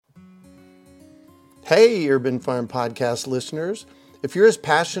Hey, Urban Farm Podcast listeners. If you're as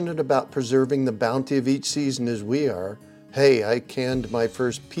passionate about preserving the bounty of each season as we are, hey, I canned my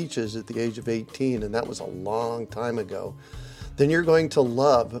first peaches at the age of 18, and that was a long time ago, then you're going to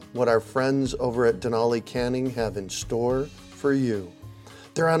love what our friends over at Denali Canning have in store for you.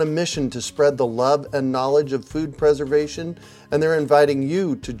 They're on a mission to spread the love and knowledge of food preservation, and they're inviting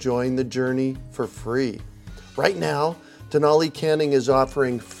you to join the journey for free. Right now, Denali Canning is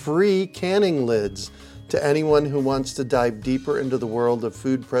offering free canning lids to anyone who wants to dive deeper into the world of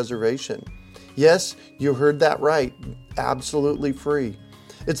food preservation. Yes, you heard that right, absolutely free.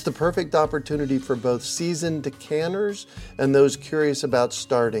 It's the perfect opportunity for both seasoned canners and those curious about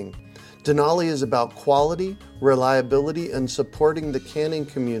starting. Denali is about quality, reliability, and supporting the canning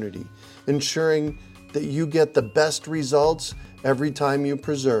community, ensuring that you get the best results every time you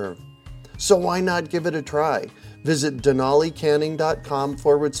preserve. So why not give it a try? Visit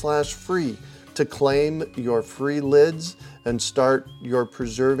denalicanning.com/free to claim your free lids and start your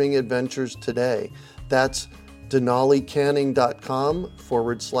preserving adventures today. That's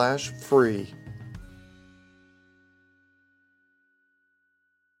denalicanning.com/free.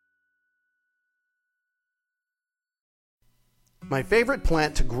 My favorite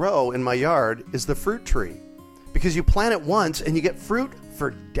plant to grow in my yard is the fruit tree, because you plant it once and you get fruit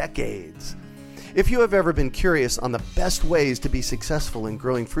for decades. If you have ever been curious on the best ways to be successful in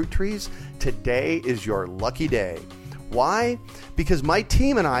growing fruit trees, today is your lucky day. Why? Because my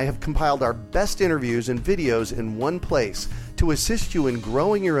team and I have compiled our best interviews and videos in one place to assist you in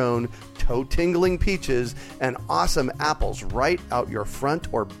growing your own toe-tingling peaches and awesome apples right out your front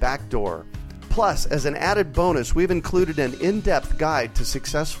or back door. Plus, as an added bonus, we've included an in-depth guide to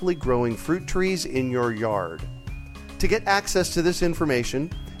successfully growing fruit trees in your yard. To get access to this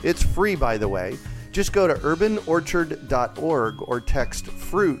information, it's free, by the way. Just go to urbanorchard.org or text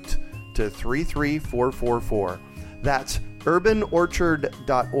FRUIT to 33444. That's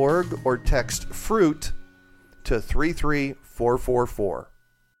urbanorchard.org or text FRUIT to 33444.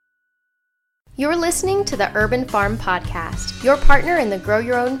 You're listening to the Urban Farm Podcast, your partner in the Grow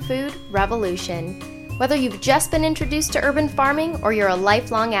Your Own Food revolution. Whether you've just been introduced to urban farming or you're a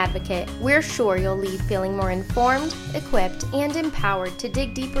lifelong advocate, we're sure you'll leave feeling more informed, equipped, and empowered to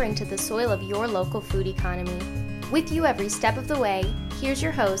dig deeper into the soil of your local food economy. With you every step of the way, here's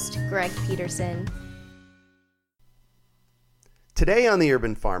your host, Greg Peterson. Today on the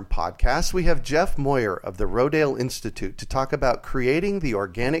Urban Farm Podcast, we have Jeff Moyer of the Rodale Institute to talk about creating the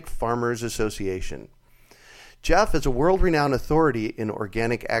Organic Farmers Association. Jeff is a world-renowned authority in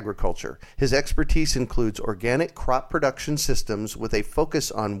organic agriculture. His expertise includes organic crop production systems with a focus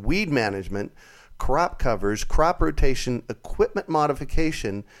on weed management, crop covers, crop rotation, equipment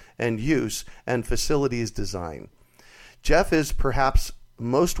modification and use, and facilities design. Jeff is perhaps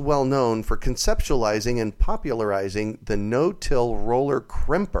most well known for conceptualizing and popularizing the no-till roller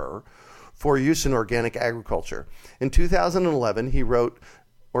crimper for use in organic agriculture. In 2011, he wrote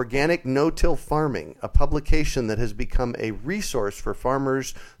Organic No-Till Farming, a publication that has become a resource for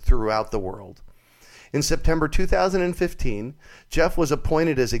farmers throughout the world. In September 2015, Jeff was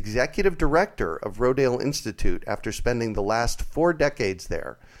appointed as Executive Director of Rodale Institute after spending the last 4 decades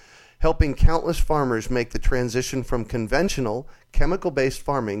there, helping countless farmers make the transition from conventional, chemical-based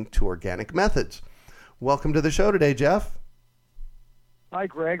farming to organic methods. Welcome to the show today, Jeff. Hi,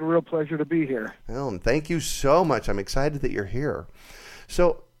 Greg. Real pleasure to be here. Well, and thank you so much. I'm excited that you're here.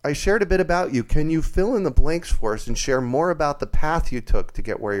 So I shared a bit about you. Can you fill in the blanks for us and share more about the path you took to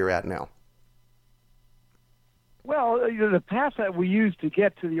get where you're at now? Well, the path that we use to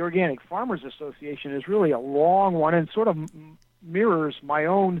get to the Organic Farmers Association is really a long one and sort of mirrors my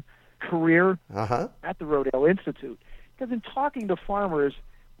own career at the Rodale Institute. Because in talking to farmers,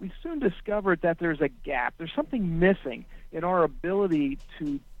 we soon discovered that there's a gap. There's something missing in our ability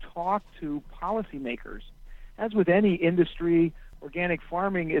to talk to policymakers. As with any industry, organic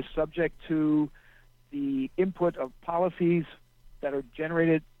farming is subject to the input of policies that are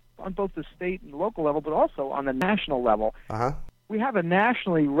generated on both the state and local level, but also on the national level. We have a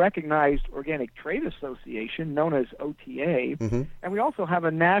nationally recognized organic trade association known as OTA, and we also have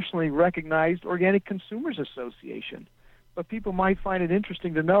a nationally recognized organic consumers association. But people might find it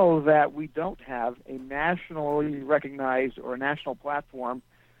interesting to know that we don't have a nationally recognized or a national platform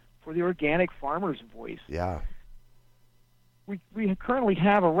for the organic farmer's voice. Yeah. We currently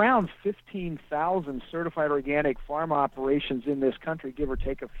have around 15,000 certified organic farm operations in this country, give or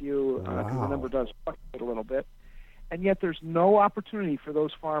take a few, because the number does fluctuate a little bit. And yet there's no opportunity for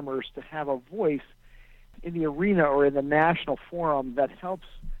those farmers to have a voice in the arena or in the national forum that helps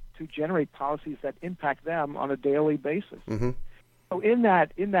to generate policies that impact them on a daily basis. So in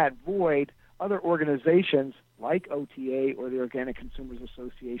that void, other organizations like OTA or the Organic Consumers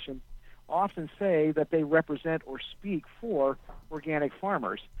Association often say that they represent or speak for organic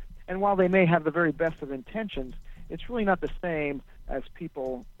farmers. And while they may have the very best of intentions, it's really not the same as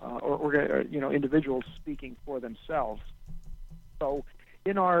people or individuals speaking for themselves. So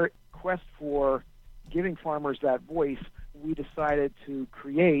in our quest for giving farmers that voice, we decided to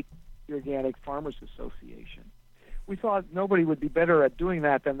create the Organic Farmers Association. We thought nobody would be better at doing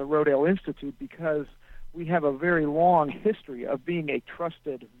that than the Rodale Institute because we have a very long history of being a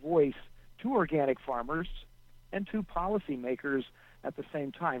trusted voice to organic farmers and to policymakers at the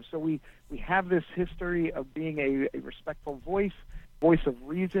same time. So we have this history of being a respectful voice of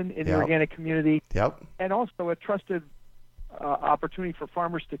reason in the organic community, and also a trusted opportunity for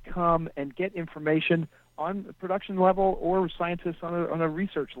farmers to come and get information on the production level or scientists on a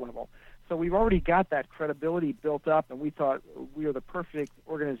research level. So we've already got that credibility built up, and we thought we are the perfect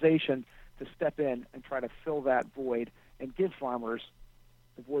organization to step in and try to fill that void and give farmers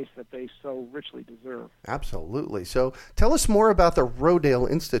the voice that they so richly deserve. Absolutely. So tell us more about the Rodale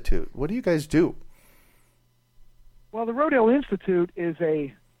Institute. What do you guys do? Well, the Rodale Institute is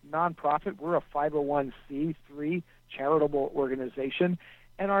a nonprofit. We're a 501c3 charitable organization,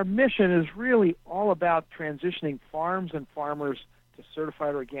 and our mission is really all about transitioning farms and farmers to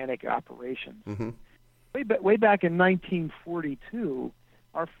certified organic operations. Mm-hmm. Way back in 1942,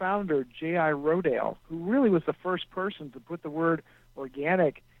 our founder, J.I. Rodale, who really was the first person to put the word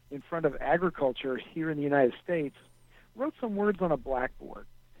organic in front of agriculture here in the United States, wrote some words on a blackboard.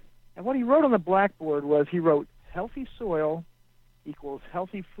 And what he wrote on the blackboard was he wrote, healthy soil equals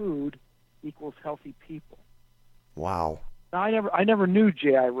healthy food equals healthy people. Wow. Now, I never knew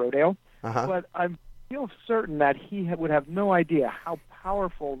J.I. Rodale, uh-huh. but I feel certain that he would have no idea how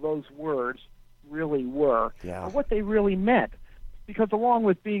powerful those words really were, or what they really meant. Because along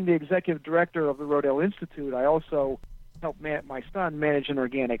with being the executive director of the Rodale Institute, I also help my son manage an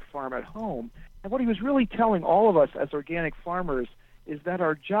organic farm at home. And what he was really telling all of us as organic farmers is that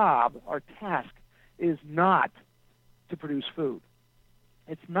our job, our task, is not to produce food.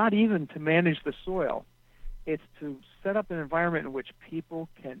 It's not even to manage the soil. It's to set up an environment in which people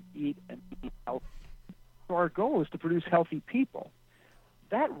can eat and eat healthy. So our goal is to produce healthy people.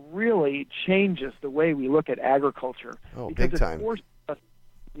 That really changes the way we look at agriculture. Oh, big time.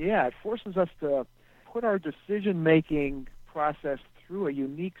 It forces us to put our decision-making process through a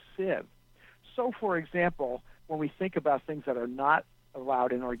unique sieve. So, for example, when we think about things that are not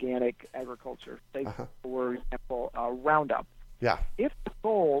allowed in organic agriculture, say, for example, Roundup. Yeah. If the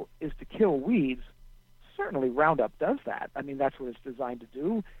goal is to kill weeds, certainly Roundup does that. I mean, that's what it's designed to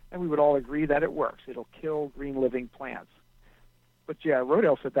do, and we would all agree that it works. It'll kill green living plants. But J.I.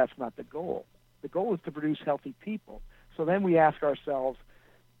 Rodale said that's not the goal. The goal is to produce healthy people. So then we ask ourselves,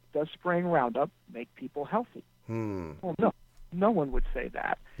 does spraying Roundup make people healthy? Well, no one would say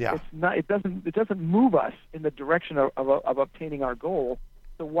that. Yeah. It's not. It doesn't move us in the direction of obtaining our goal.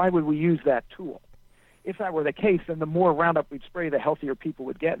 So why would we use that tool? If that were the case, then the more Roundup we'd spray, the healthier people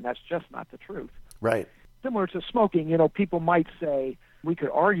would get, and that's just not the truth. Right. Similar to smoking, people might say, we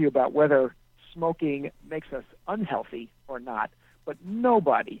could argue about whether smoking makes us unhealthy or not, but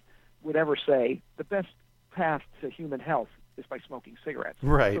nobody would ever say the best path to human health is by smoking cigarettes.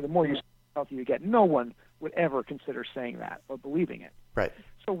 Right. So the more you smoke, the healthier you get. No one would ever consider saying that or believing it. Right.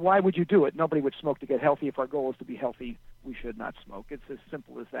 So why would you do it? Nobody would smoke to get healthy. If our goal is to be healthy, we should not smoke. It's as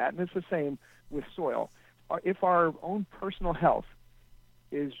simple as that. And it's the same with soil. If our own personal health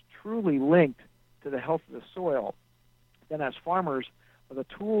is truly linked to the health of the soil, then as farmers, the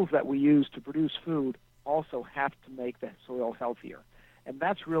tools that we use to produce food also have to make the soil healthier. And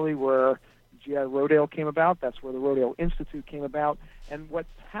that's really where J.I. Rodale came about. That's where the Rodale Institute came about. And what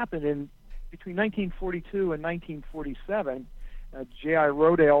happened between 1942 and 1947, J.I.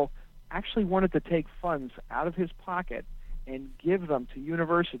 Rodale actually wanted to take funds out of his pocket and give them to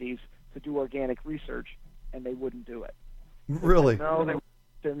universities to do organic research, and they wouldn't do it. Really? No, they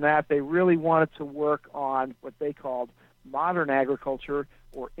in that they really wanted to work on what they called modern agriculture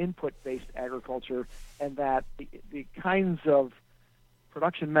or input-based agriculture, and that the kinds of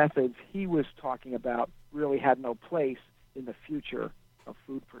production methods he was talking about really had no place in the future of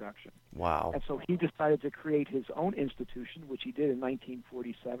food production. Wow. And so he decided to create his own institution, which he did in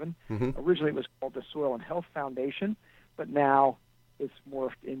 1947. Mm-hmm. Originally it was called the Soil and Health Foundation, but now it's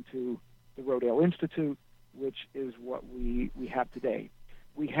morphed into the Rodale Institute, which is what we have today.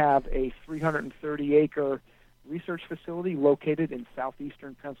 We have a 330-acre research facility located in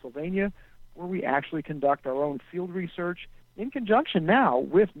southeastern Pennsylvania where we actually conduct our own field research in conjunction now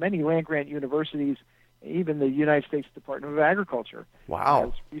with many land-grant universities Even the United States Department of Agriculture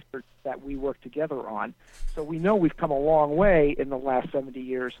has research that we work together on. So we know we've come a long way in the last 70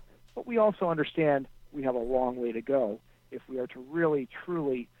 years, but we also understand we have a long way to go if we are to really,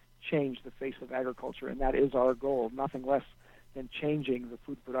 truly change the face of agriculture, and that is our goal, nothing less than changing the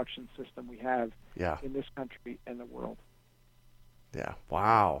food production system we have in this country and the world. Yeah,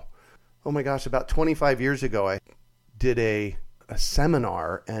 wow. Oh my gosh, about 25 years ago, I did a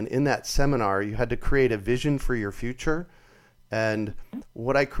seminar, and in that seminar, you had to create a vision for your future. And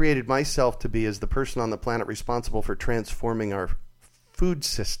what I created myself to be is the person on the planet responsible for transforming our food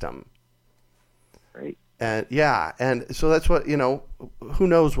system. Great. And and so that's what, who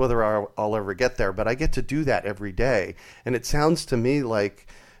knows whether I'll ever get there, but I get to do that every day. And it sounds to me like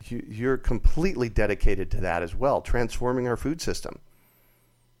you're completely dedicated to that as well, transforming our food system.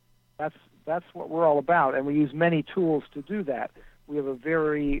 That's what we're all about, and we use many tools to do that. We have a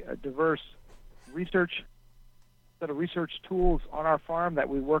very diverse set of research tools on our farm that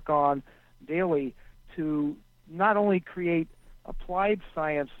we work on daily to not only create applied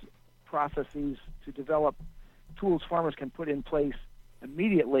science processes to develop tools farmers can put in place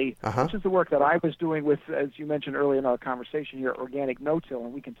immediately, which is the work that I was doing with, as you mentioned earlier in our conversation here, organic no-till,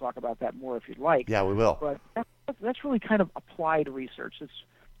 and we can talk about that more if you'd like. Yeah, we will. But that's really kind of applied research.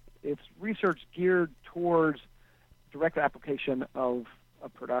 It's research geared towards direct application of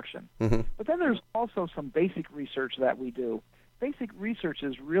production. Mm-hmm. But then there's also some basic research that we do. Basic research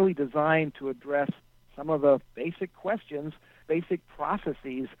is really designed to address some of the basic questions, basic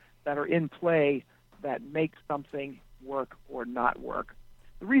processes that are in play that make something work or not work.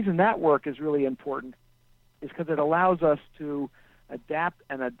 The reason that work is really important is because it allows us to adapt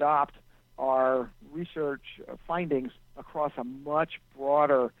and adopt our research findings across a much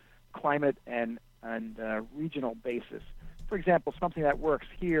broader climate and regional basis. For example, something that works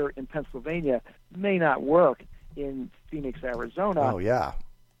here in Pennsylvania may not work in Phoenix, Arizona. Oh, yeah.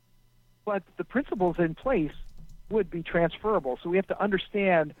 But the principles in place would be transferable. So we have to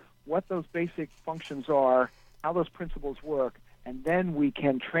understand what those basic functions are, how those principles work, and then we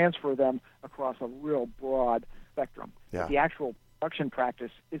can transfer them across a real broad spectrum. Yeah. The actual production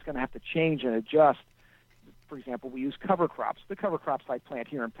practice is going to have to change and adjust. For example, we use cover crops. The cover crops I plant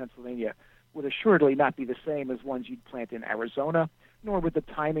here in Pennsylvania would assuredly not be the same as ones you'd plant in Arizona, nor would the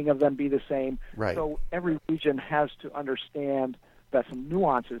timing of them be the same. Right. So every region has to understand that some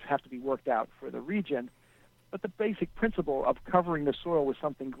nuances have to be worked out for the region. But the basic principle of covering the soil with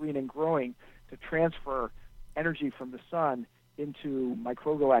something green and growing to transfer energy from the sun into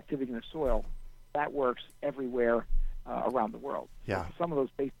microbial activity in the soil, that works everywhere around the world. Yeah. So some of those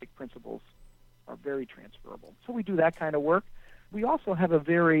basic principles are very transferable. So we do that kind of work. We also have a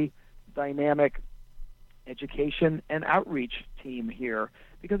very dynamic education and outreach team here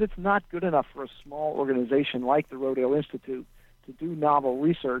because it's not good enough for a small organization like the Rodale Institute to do novel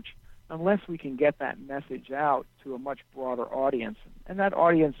research unless we can get that message out to a much broader audience. And that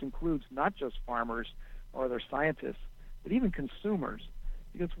audience includes not just farmers or other scientists, but even consumers.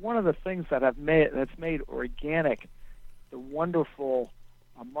 Because one of the things that's made organic the wonderful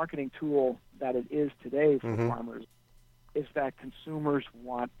marketing tool that it is today for farmers is that consumers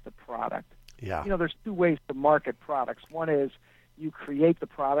want the product. Yeah. There's two ways to market products. One is you create the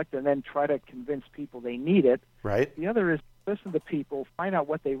product and then try to convince people they need it. Right. The other is listen to people, find out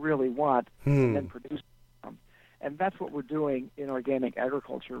what they really want, and then produce them. And that's what we're doing in organic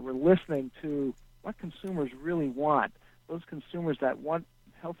agriculture. We're listening to what consumers really want, those consumers that want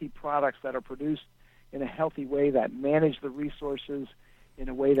healthy products that are produced in a healthy way, that manage the resources in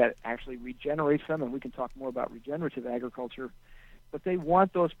a way that actually regenerates them, and we can talk more about regenerative agriculture. But they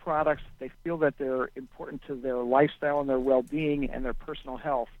want those products. They feel that they're important to their lifestyle and their well-being and their personal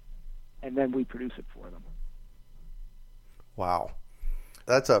health, and then we produce it for them. Wow.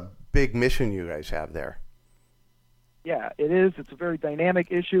 That's a big mission you guys have there. Yeah, it is. It's a very dynamic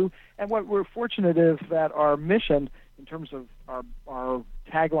issue. And what we're fortunate is that our mission, in terms of our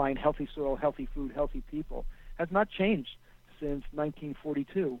tagline, healthy soil, healthy food, healthy people, has not changed since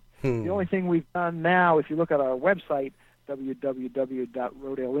 1942. The only thing we've done now, if you look at our website,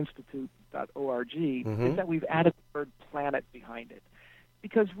 www.rodaleinstitute.org, is that we've added the word planet behind it.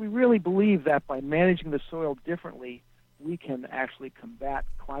 Because we really believe that by managing the soil differently, we can actually combat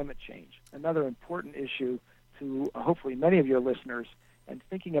climate change. Another important issue to hopefully many of your listeners, and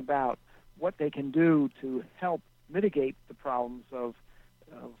thinking about what they can do to help mitigate the problems of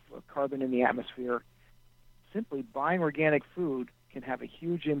carbon in the atmosphere. Simply buying organic food can have a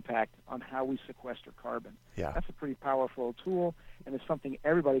huge impact on how we sequester carbon. Yeah. That's a pretty powerful tool, and it's something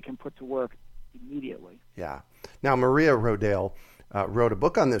everybody can put to work immediately. Yeah. Now, Maria Rodale wrote a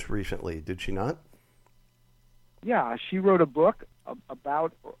book on this recently, did she not? Yeah, she wrote a book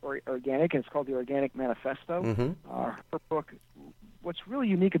about organic, and it's called The Organic Manifesto. Her book, what's really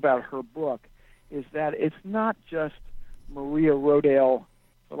unique about her book is that it's not just Maria Rodale,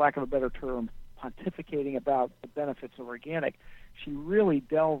 for lack of a better term, pontificating about the benefits of organic. She really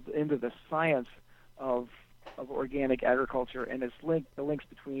delved into the science of organic agriculture and the links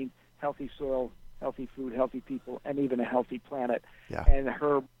between healthy soil, healthy food, healthy people, and even a healthy planet. Yeah. And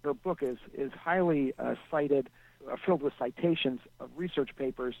her book is highly cited, filled with citations of research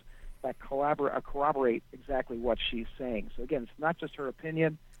papers that corroborate exactly what she's saying. So again, it's not just her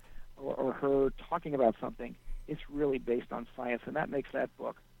opinion or her talking about something. It's really based on science, and that makes that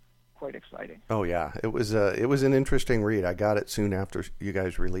book quite exciting. Oh yeah, it was an interesting read. I got it soon after you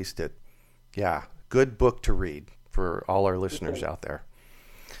guys released it. Yeah, good book to read for all our listeners out there.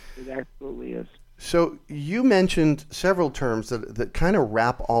 It absolutely is. So you mentioned several terms that kind of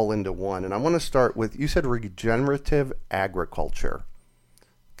wrap all into one, and I want to start with, you said regenerative agriculture.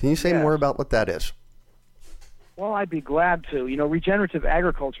 Can you say more about what that is? Well, I'd be glad to. Regenerative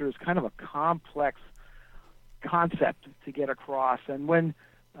agriculture is kind of a complex concept to get across, and when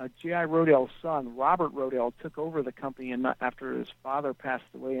J.I. Rodale's son, Robert Rodale, took over the company after his father passed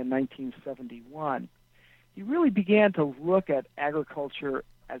away in 1971, he really began to look at agriculture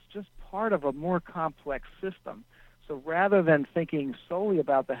as just part of a more complex system. So rather than thinking solely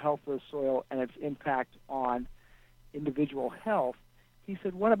about the health of the soil and its impact on individual health, he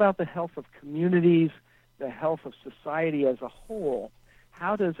said, what about the health of communities, the health of society as a whole?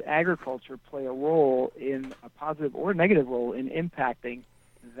 How does agriculture play a role, in a positive or negative role, in impacting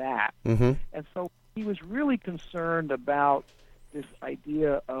that? And so he was really concerned about this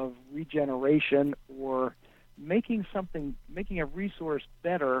idea of regeneration, or making a resource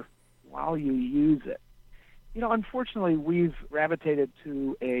better while you use it. Unfortunately, we've gravitated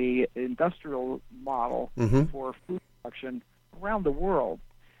to a industrial model for food production around the world.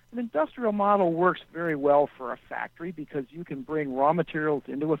 An industrial model works very well for a factory because you can bring raw materials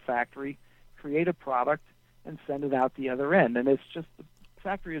into a factory, create a product, and send it out the other end. And it's just, the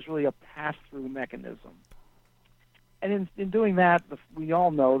factory is really a pass-through mechanism. And in doing that, we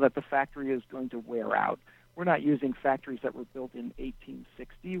all know that the factory is going to wear out. We're not using factories that were built in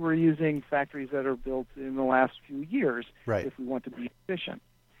 1860. We're using factories that are built in the last few years if we want to be efficient.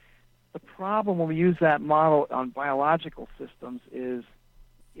 The problem when we use that model on biological systems is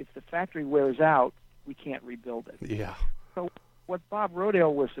if the factory wears out, we can't rebuild it. Yeah. So what Bob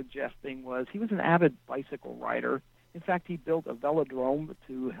Rodale was suggesting was, he was an avid bicycle rider. In fact, he built a velodrome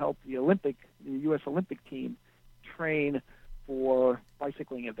to help the U.S. Olympic team train for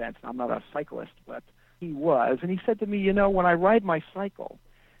bicycling events. I'm not a cyclist, but he was. And he said to me, when I ride my cycle,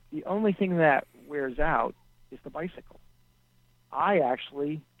 the only thing that wears out is the bicycle. I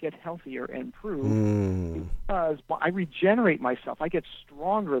actually get healthier and improve because I regenerate myself. I get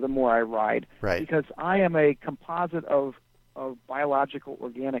stronger the more I ride because I am a composite of biological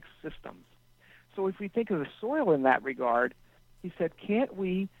organic systems. So if we think of the soil in that regard, he said, can't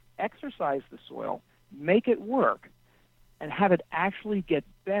we exercise the soil, make it work, and have it actually get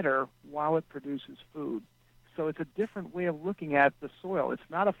better while it produces food? So it's a different way of looking at the soil. It's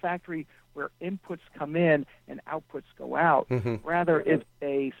not a factory where inputs come in and outputs go out. Rather, it's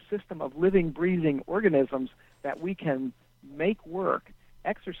a system of living, breathing organisms that we can make work,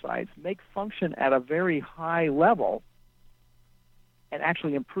 exercise, make function at a very high level, and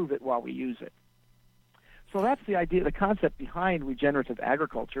actually improve it while we use it. So that's the idea, the concept behind regenerative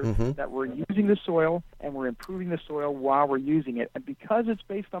agriculture, that we're using the soil and we're improving the soil while we're using it. And because it's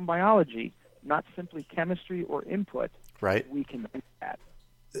based on biology, not simply chemistry or input, we can do that.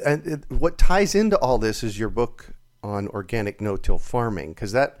 And what ties into all this is your book on organic no-till farming,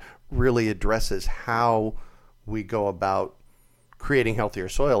 because that really addresses how we go about creating healthier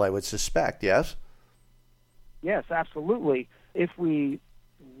soil, I would suspect, yes? Yes, absolutely. If we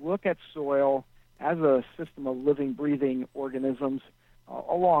look at soil as a system of living, breathing organisms,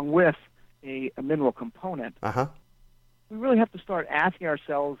 along with a mineral component, we really have to start asking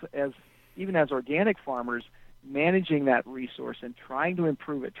ourselves, even as organic farmers, managing that resource and trying to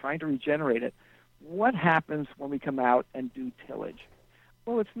improve it, trying to regenerate it, what happens when we come out and do tillage?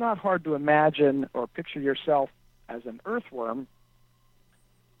 Well, it's not hard to imagine or picture yourself as an earthworm.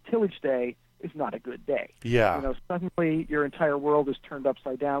 Tillage day is not a good day. Yeah. Suddenly your entire world is turned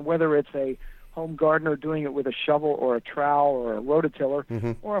upside down, whether it's a home gardener doing it with a shovel or a trowel or a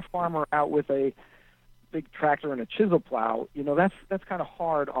rototiller, or a farmer out with a big tractor and a chisel plow. That's kind of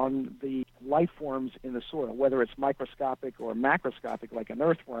hard on the life forms in the soil, whether it's microscopic or macroscopic like an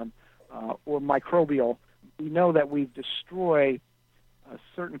earthworm, or microbial. We know that we destroy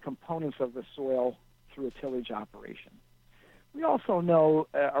certain components of the soil through a tillage operation. We also know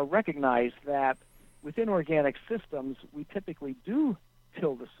or recognize that within organic systems, we typically do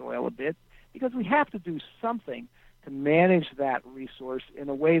till the soil a bit because we have to do something to manage that resource in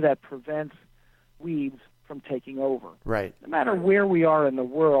a way that prevents weeds from taking over. Right. No matter where we are in the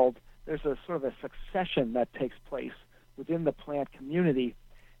world, there's a sort of a succession that takes place within the plant community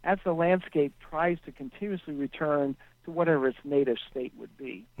as the landscape tries to continuously return to whatever its native state would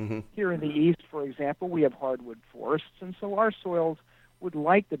be. Mm-hmm. Here in the East, for example, we have hardwood forests, and so our soils would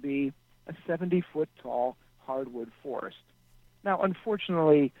like to be a 70-foot tall hardwood forest. Now,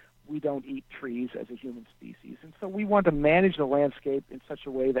 unfortunately, we don't eat trees as a human species, and so we want to manage the landscape in such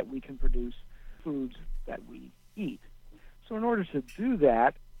a way that we can produce foods that we eat. So in order to do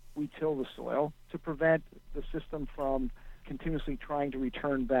that, we till the soil to prevent the system from continuously trying to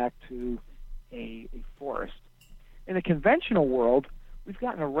return back to a forest. In the conventional world, we've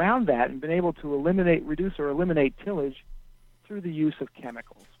gotten around that and been able to reduce or eliminate tillage through the use of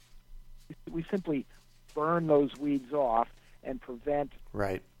chemicals. We simply burn those weeds off and prevent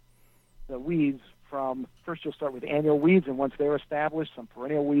the weeds from, first you'll start with annual weeds, and once they're established, some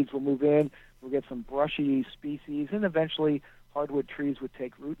perennial weeds will move in, we'll get some brushy species, and eventually hardwood trees would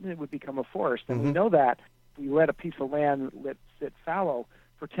take root and it would become a forest. And we know that if we let a piece of land sit fallow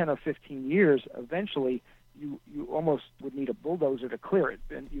for 10 or 15 years, eventually you almost would need a bulldozer to clear it,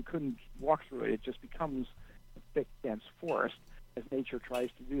 and you couldn't walk through it. It just becomes a thick, dense forest as nature tries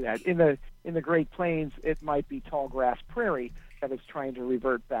to do that. In the Great Plains, it might be tall grass prairie that it's trying to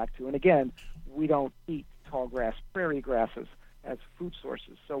revert back to. And again, we don't eat tall grass prairie grasses as food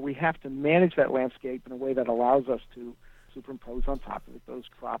sources, so we have to manage that landscape in a way that allows us to superimpose on top of it those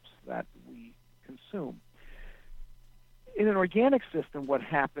crops that we consume. In an organic system, what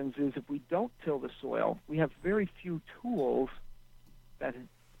happens is if we don't till the soil, we have very few tools that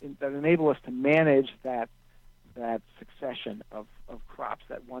enable us to manage that succession of crops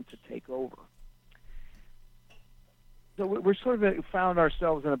that want to take over. So we're sort of found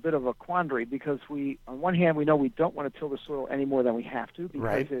ourselves in a bit of a quandary because on one hand, we know we don't want to till the soil any more than we have to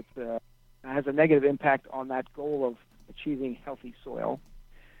because it has a negative impact on that goal of achieving healthy soil.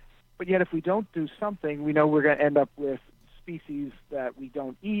 But yet if we don't do something, we know we're going to end up with species that we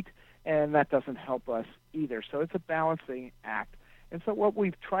don't eat, and that doesn't help us either. So it's a balancing act. And so what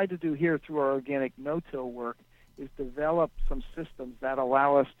we've tried to do here through our organic no-till work is develop some systems that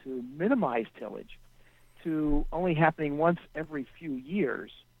allow us to minimize tillage to only happening once every few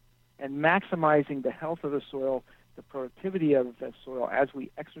years and maximizing the health of the soil, the productivity of the soil as we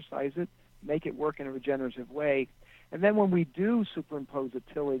exercise it, make it work in a regenerative way. And then when we do superimpose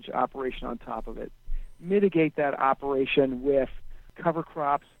a tillage operation on top of it, mitigate that operation with cover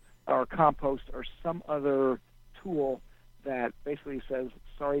crops or compost or some other tool that basically says,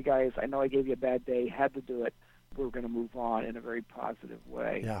 sorry guys, I know I gave you a bad day, had to do it, we're going to move on in a very positive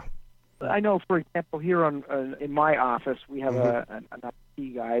way. Yeah. I know, for example, here in my office, we have an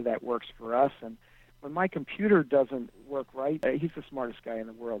IT guy that works for us, and when my computer doesn't work right, he's the smartest guy in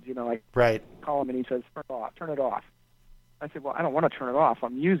the world. You know, I call him and he says, turn it off. I said, well, I don't want to turn it off.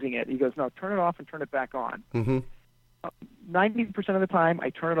 I'm using it. He goes, no, turn it off and turn it back on. 90% of the time,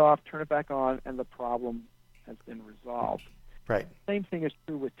 I turn it off, turn it back on, and the problem has been resolved. Right. Same thing is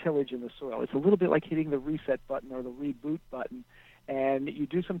true with tillage in the soil. It's a little bit like hitting the reset button or the reboot button. And you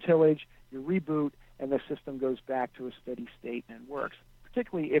do some tillage, you reboot, and the system goes back to a steady state and works.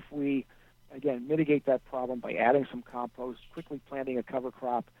 Particularly if we, again, mitigate that problem by adding some compost, quickly planting a cover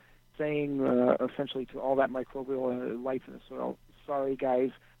crop, saying essentially to all that microbial life in the soil, sorry guys,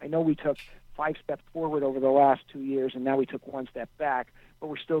 I know we took 5 steps forward over the last 2 years, and now we took 1 step back, but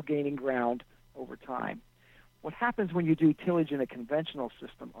we're still gaining ground over time. What happens when you do tillage in a conventional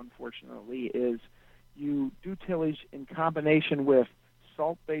system, unfortunately, is you do tillage in combination with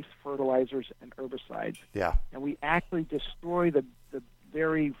salt-based fertilizers and herbicides. Yeah. And we actually destroy the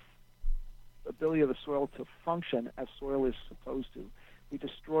very ability of the soil to function as soil is supposed to. We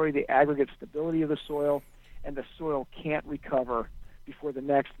destroy the aggregate stability of the soil, and the soil can't recover before the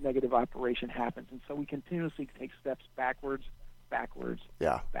next negative operation happens. And so we continuously take steps backwards, back.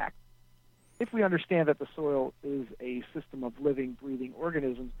 If we understand that the soil is a system of living, breathing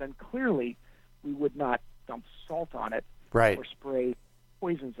organisms, then clearly we would not dump salt on it or spray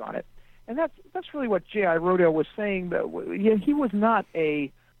poisons on it. And that's really what J.I. Rodale was saying. That he was not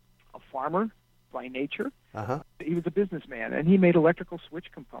a farmer by nature. He was a businessman, and he made electrical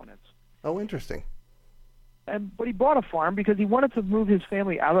switch components. Oh, interesting. But he bought a farm because he wanted to move his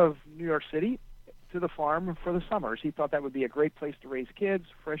family out of New York City to the farm for the summers. He thought that would be a great place to raise kids,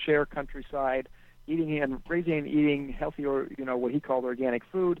 fresh air, countryside, raising and eating healthy, or what he called organic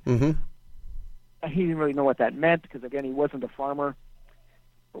food. he didn't really know what that meant because, again, he wasn't a farmer.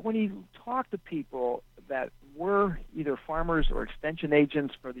 But when he talked to people that were either farmers or extension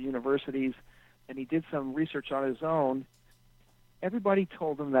agents for the universities, and he did some research on his own, everybody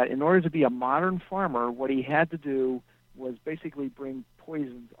told him that in order to be a modern farmer, what he had to do was basically bring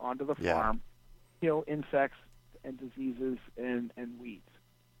poisons onto the farm, kill insects and diseases and weeds.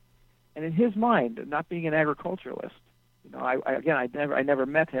 And in his mind, not being an agriculturalist, I never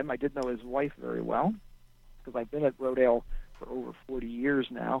met him. I did know his wife very well because I've been at Rodale for over 40 years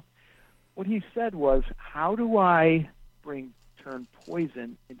now. What he said was, how do I turn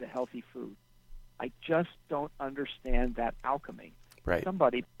poison into healthy food? I just don't understand that alchemy. Right.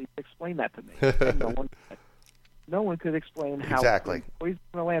 Somebody please explain that to me. And no one could explain how poison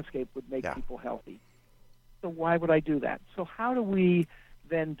in the landscape would make people healthy. So why would I do that? So how do we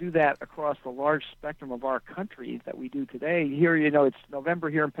then do that across the large spectrum of our country that we do today? Here, it's November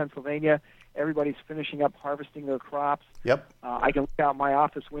here in Pennsylvania. Everybody's finishing up harvesting their crops. Yep. I can look out my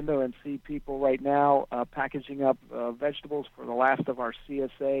office window and see people right now packaging up vegetables for the last of our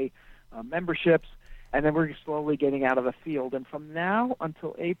CSA memberships, and then we're slowly getting out of the field. And from now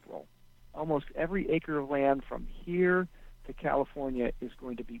until April, almost every acre of land from here to California is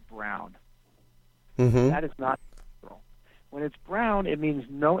going to be brown. Mm-hmm. That is not natural. When it's brown, it means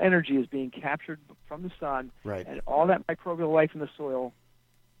no energy is being captured from the sun, right, and all that microbial life in the soil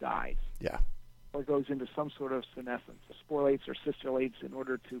dies. Yeah. Or goes into some sort of senescence, sporulates or cistulates in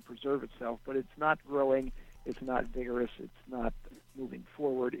order to preserve itself, but it's not growing, it's not vigorous, it's not moving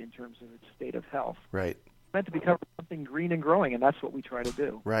forward in terms of its state of health. Right. It's meant to become something green and growing, and that's what we try to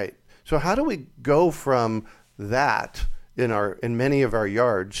do. Right. So how do we go from that in many of our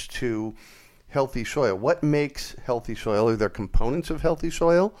yards to healthy soil? What makes healthy soil? Are there components of healthy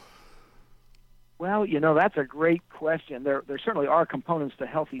soil? Well, that's a great question. There certainly are components to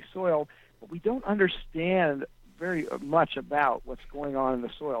healthy soil, but we don't understand very much about what's going on in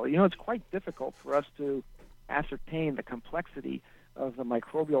the soil. It's quite difficult for us to ascertain the complexity of the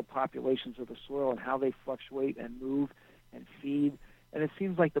microbial populations of the soil and how they fluctuate and move and feed. And it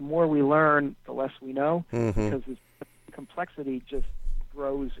seems like the more we learn, the less we know, because the complexity just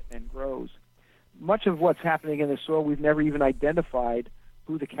grows and grows. Much of what's happening in the soil, we've never even identified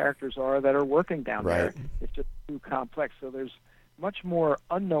who the characters are that are working down there. It's just too complex. So there's much more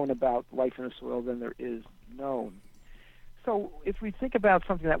unknown about life in the soil than there is known. So if we think about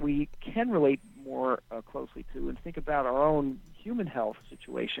something that we can relate more closely to and think about our own human health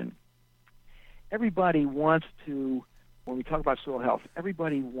situation, everybody wants to, when we talk about soil health,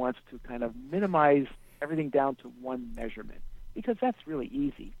 everybody wants to kind of minimize everything down to one measurement because that's really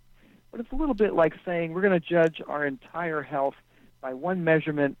easy. But it's a little bit like saying we're going to judge our entire health by one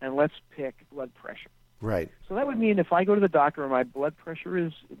measurement and let's pick blood pressure. Right. So that would mean if I go to the doctor and my blood pressure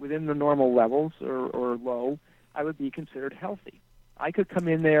is within the normal levels or low, I would be considered healthy. I could come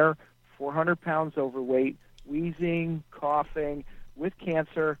in there 400 pounds overweight, wheezing, coughing, with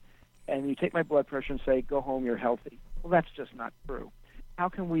cancer, and you take my blood pressure and say, go home, you're healthy. Well, that's just not true. How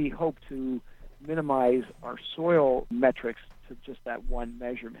can we hope to minimize our soil metrics to just that one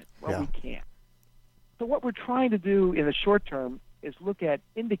measurement? Well, we can't. So what we're trying to do in the short term is look at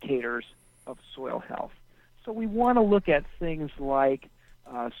indicators of soil health. So we want to look at things like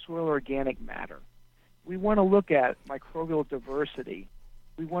soil organic matter. We want to look at microbial diversity.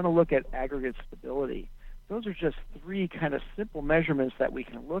 We want to look at aggregate stability. Those are just three kind of simple measurements that we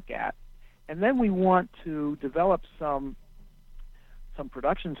can look at. And then we want to develop some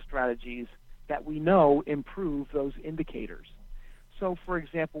production strategies that we know improve those indicators. So, for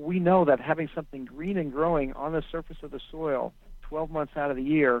example, we know that having something green and growing on the surface of the soil 12 months out of the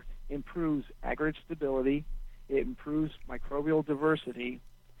year improves aggregate stability, it improves microbial diversity,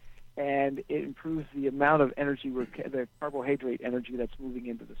 and it improves the amount of energy, the carbohydrate energy that's moving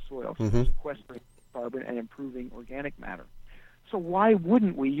into the soil, so sequestering carbon and improving organic matter. So why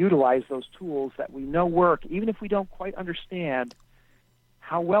wouldn't we utilize those tools that we know work, even if we don't quite understand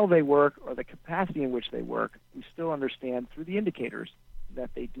how well they work or the capacity in which they work? We still understand through the indicators that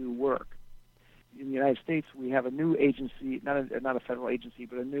they do work. In the United States, we have a new agency, not a federal agency,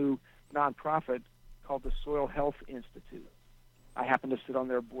 but a new nonprofit called the Soil Health Institute. I happen to sit on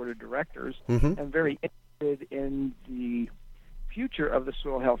their board of directors. I'm very interested in the future of the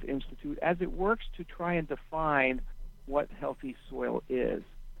Soil Health Institute as it works to try and define what healthy soil is.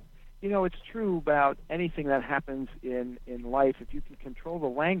 It's true about anything that happens in life. If you can control the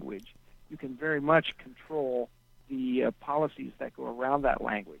language, you can very much control the policies that go around that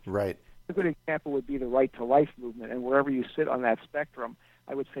language. Right. A good example would be the Right to Life movement, and wherever you sit on that spectrum,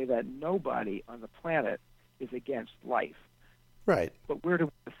 I would say that nobody on the planet is against life. Right. But where do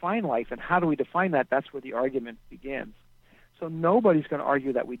we define life, and how do we define that? That's where the argument begins. So nobody's going to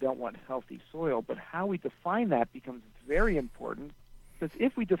argue that we don't want healthy soil, but how we define that becomes very important, because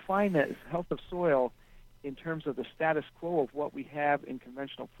if we define that as health of soil in terms of the status quo of what we have in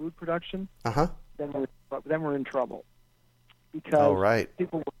conventional food production, then we're in trouble. Because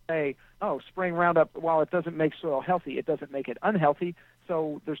people will say, spraying Roundup, while it doesn't make soil healthy, it doesn't make it unhealthy,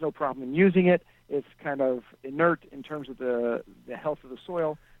 so there's no problem in using it. It's kind of inert in terms of the health of the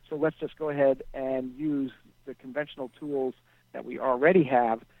soil, so let's just go ahead and use the conventional tools that we already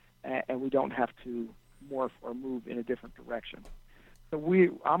have, and we don't have to morph or move in a different direction. So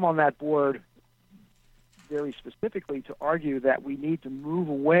I'm on that board very specifically to argue that we need to move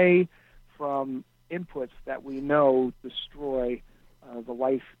away from inputs that we know destroy the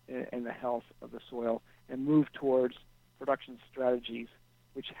life and the health of the soil, and move towards production strategies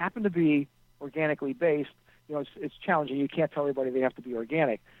which happen to be organically based. It's challenging. You can't tell everybody they have to be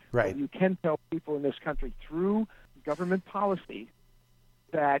organic. Right. But you can tell people in this country through government policy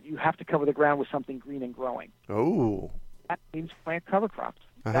that you have to cover the ground with something green and growing. Oh. That means plant cover crops.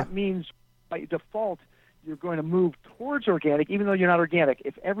 That means by default you're going to move towards organic, even though you're not organic.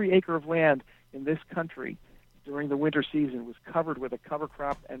 If every acre of land in this country during the winter season was covered with a cover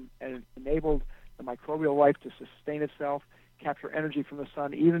crop and enabled the microbial life to sustain itself, capture energy from the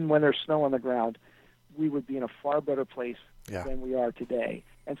sun, even when there's snow on the ground, we would be in a far better place than we are today.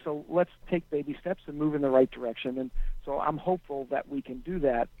 And so let's take baby steps and move in the right direction. And so I'm hopeful that we can do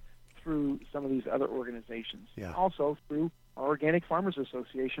that through some of these other organizations. Yeah. Also through our Organic Farmers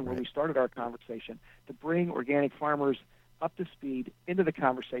Association, where we started our conversation, to bring organic farmers up to speed into the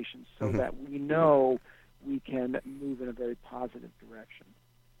conversation so that we know we can move in a very positive direction.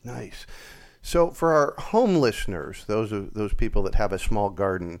 Nice. So for our home listeners, those people that have a small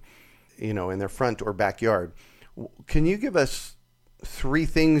garden, in their front or backyard, can you give us 3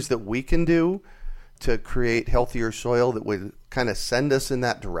 things that we can do to create healthier soil that would kind of send us in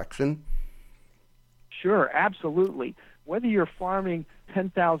that direction? Sure, absolutely. Whether you're farming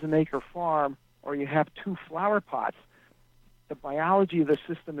 10,000-acre farm or you have 2 flower pots, the biology of the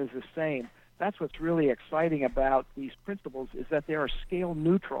system is the same. That's what's really exciting about these principles, is that they are scale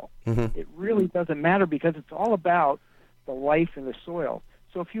neutral. It really doesn't matter, because it's all about the life in the soil.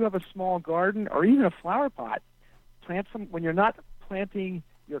 So if you have a small garden or even a flower pot, plant some, when you're not planting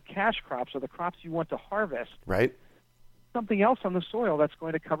your cash crops or the crops you want to harvest, something else on the soil that's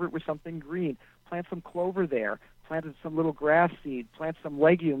going to cover it with something green. Plant some clover there, plant some little grass seed, plant some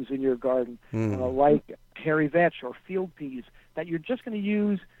legumes in your garden, like hairy vetch or field peas, that you're just going to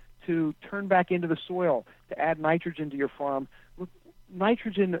use to turn back into the soil, to add nitrogen to your farm. Look,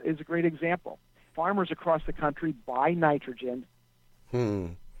 nitrogen is a great example. Farmers across the country buy nitrogen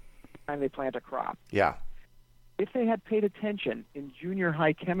every time they plant a crop. Yeah. If they had paid attention in junior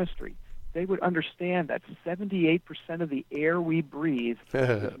high chemistry, they would understand that 78% of the air we breathe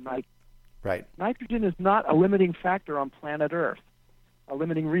is nitrogen. Right. Nitrogen is not a limiting factor on planet Earth, a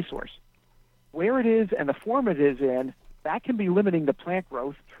limiting resource. Where it is and the form it is in, that can be limiting the plant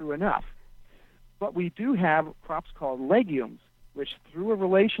growth, true enough. But we do have crops called legumes, which through a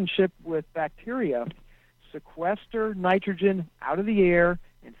relationship with bacteria sequester nitrogen out of the air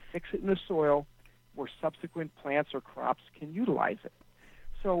and fix it in the soil where subsequent plants or crops can utilize it.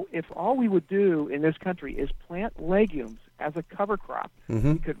 So if all we would do in this country is plant legumes as a cover crop,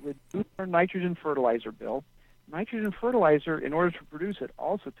 we could reduce our nitrogen fertilizer bill. Nitrogen fertilizer, in order to produce it,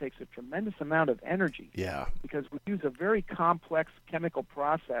 also takes a tremendous amount of energy. Yeah. Because we use a very complex chemical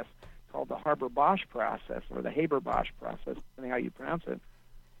process called the Haber-Bosch process, or the Haber-Bosch process, depending how you pronounce it.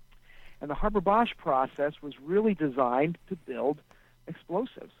 And the Haber-Bosch process was really designed to build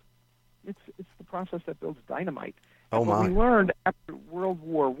explosives. It's the process that builds dynamite. Oh, my. What we learned after World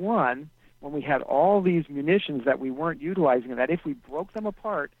War I, when we had all these munitions that we weren't utilizing, that if we broke them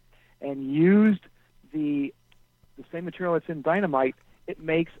apart and used the same material that's in dynamite, it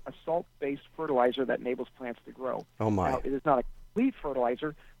makes a salt-based fertilizer that enables plants to grow. Oh, my. Now, it is not a complete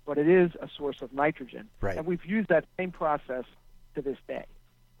fertilizer, but it is a source of nitrogen. Right. And we've used that same process to this day.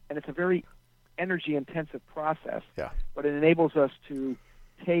 And it's a very energy-intensive process, but it enables us to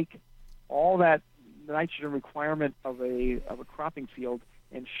take all that nitrogen requirement of a cropping field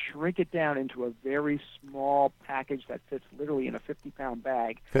and shrink it down into a very small package that fits literally in a 50-pound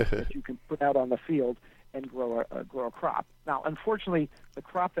bag that you can put out on the field and grow a crop. Now, unfortunately, the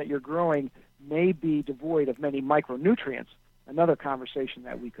crop that you're growing may be devoid of many micronutrients, another conversation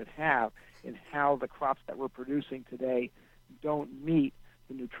that we could have in how the crops that we're producing today don't meet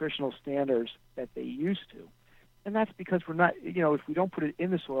the nutritional standards that they used to. And that's because we're not, if we don't put it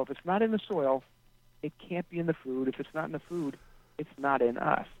in the soil, if it's not in the soil, it can't be in the food. If it's not in the food, it's not in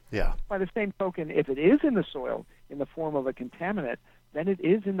us. Yeah. By the same token, if it is in the soil in the form of a contaminant, then it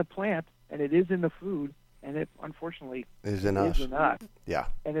is in the plant and it is in the food, and it unfortunately is in us. Yeah.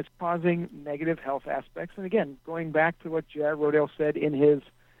 And it's causing negative health aspects. And again, going back to what Jared Rodale said in his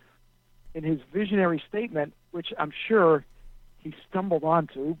visionary statement, which I'm sure he stumbled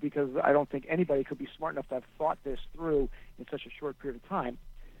onto because I don't think anybody could be smart enough to have thought this through in such a short period of time.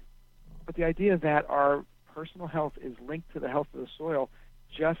 But the idea that our personal health is linked to the health of the soil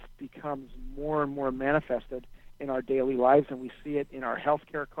just becomes more and more manifested in our daily lives, and we see it in our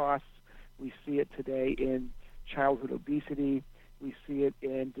healthcare costs. We see it today in childhood obesity. We see it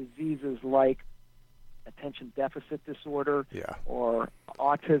in diseases like attention deficit disorder or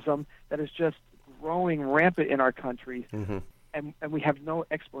autism that is just growing rampant in our country. Mm-hmm. And we have no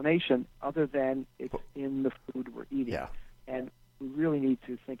explanation other than it's in the food we're eating. Yeah. And we really need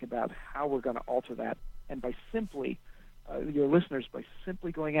to think about how we're going to alter that. And by simply, your listeners, by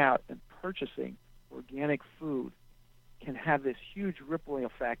simply going out and purchasing organic food can have this huge rippling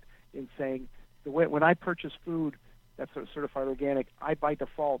effect in saying, when I purchase food that's certified organic, I by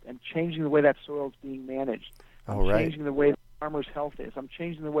default am changing the way that soil is being managed. I'm changing the way the farmer's health is. I'm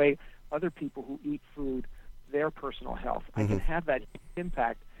changing the way other people who eat food, their personal health. I can have that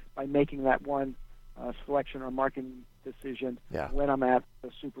impact by making that one selection or marketing decision when I'm at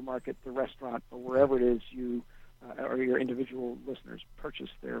the supermarket, the restaurant, or wherever it is you or your individual listeners purchase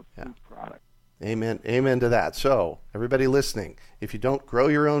their food product. Amen. Amen to that. So, everybody listening, if you don't grow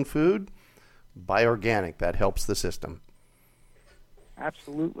your own food, buy organic. That helps the system.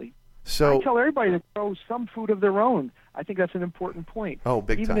 Absolutely. So I tell everybody to grow some food of their own. I think that's an important point. Oh,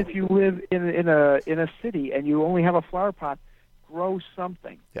 big Even time. if you live in a city and you only have a flower pot, grow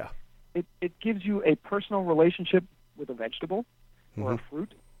something. Yeah. It gives you a personal relationship with a vegetable or a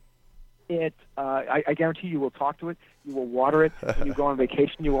fruit. I guarantee you will talk to it. You will water it. When you go on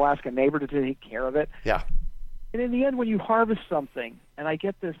vacation, you will ask a neighbor to take care of it. Yeah. And in the end, when you harvest something, and I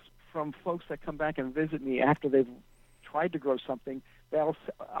get this from folks that come back and visit me after they've tried to grow something,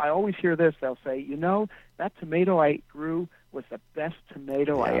 I always hear this. They'll say, that tomato I grew was the best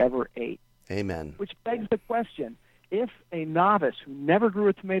tomato I ever ate. Amen. Which begs the question, if a novice who never grew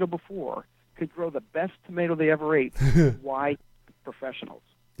a tomato before could grow the best tomato they ever ate, why professionals?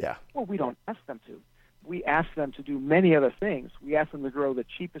 Yeah. Well, we don't ask them to. We ask them to do many other things. We ask them to grow the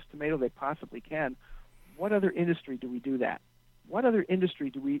cheapest tomato they possibly can. What other industry do we do that? What other industry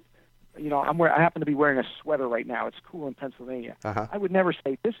do we... I happen to be wearing a sweater right now. It's cool in Pennsylvania. I would never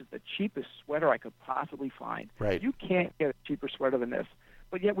say, this is the cheapest sweater I could possibly find. Right. You can't get a cheaper sweater than this.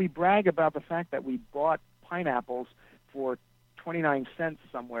 But yet we brag about the fact that we bought pineapples for 29 cents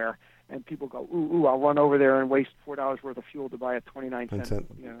somewhere, and people go, ooh, I'll run over there and waste $4 worth of fuel to buy a 29-cent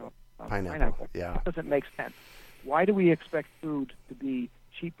pineapple. Yeah. That doesn't make sense. Why do we expect food to be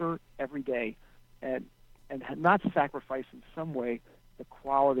cheaper every day and not sacrifice in some way the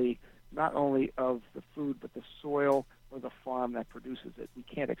quality not only of the food, but the soil or the farm that produces it? We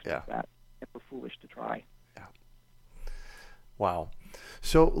can't expect that, and we're foolish to try. Yeah. Wow.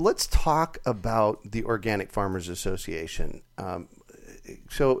 So let's talk about the Organic Farmers Association.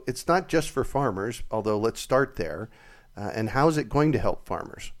 So it's not just for farmers, although let's start there. And how is it going to help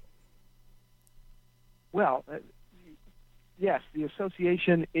farmers? Well, yes, the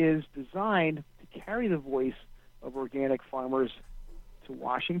association is designed to carry the voice of organic farmers to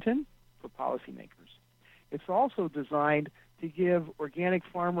Washington for policymakers. It's also designed to give organic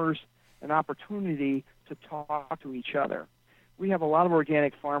farmers an opportunity to talk to each other. We have a lot of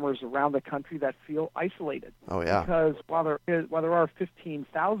organic farmers around the country that feel isolated. Oh, yeah. Because while there are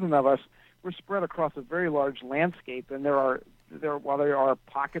 15,000 of us, we're spread across a very large landscape, and while there are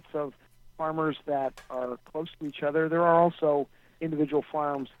pockets of farmers that are close to each other, there are also individual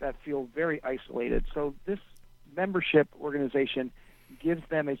farms that feel very isolated. So this membership organization gives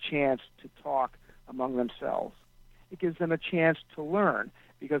them a chance to talk among themselves. It gives them a chance to learn,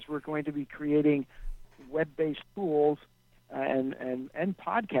 because we're going to be creating web-based tools and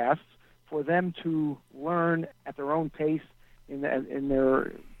podcasts for them to learn at their own pace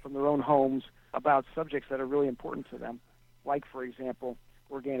from their own homes about subjects that are really important to them, like, for example,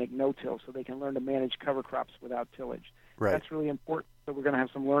 organic no-till, so they can learn to manage cover crops without tillage. Right. That's really important, so we're going to have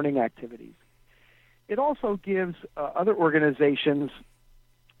some learning activities. It also gives other organizations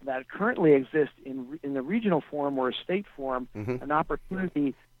that currently exist in the regional form or a state form an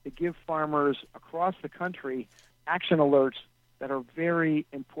opportunity to give farmers across the country action alerts that are very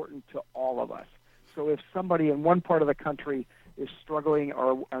important to all of us. So if somebody in one part of the country is struggling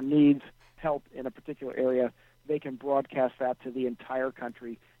or needs help in a particular area, they can broadcast that to the entire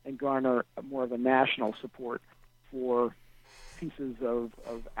country and garner more of a national support for pieces of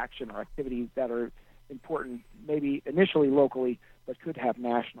action or activities that are important, maybe initially locally, but could have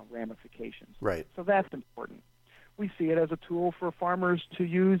national ramifications. Right. So that's important. We see it as a tool for farmers to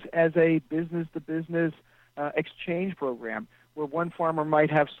use as a business-to-business exchange program, where one farmer might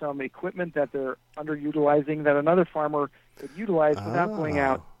have some equipment that they're underutilizing that another farmer could utilize without going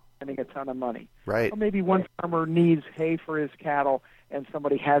out and spending a ton of money. Right. Or maybe one farmer needs hay for his cattle and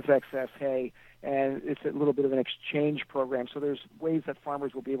somebody has excess hay, and it's a little bit of an exchange program. So there's ways that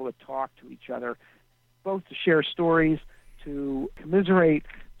farmers will be able to talk to each other, both to share stories, to commiserate,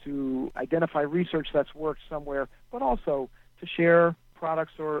 to identify research that's worked somewhere, but also to share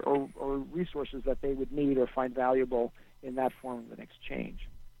products or resources that they would need or find valuable in that form of an exchange.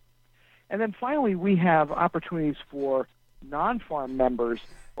 And then finally, we have opportunities for non-farm members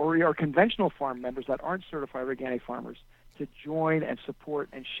or conventional farm members that aren't certified organic farmers to join and support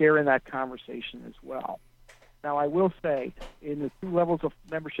and share in that conversation as well. Now, I will say, in the two levels of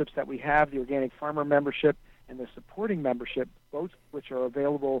memberships that we have, the organic farmer membership and the supporting membership, both which are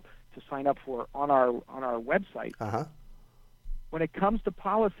available to sign up for on our website, when it comes to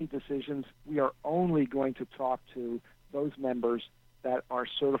policy decisions, we are only going to talk to those members that are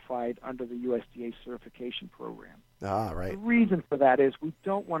certified under the USDA certification program. Right. The reason for that is we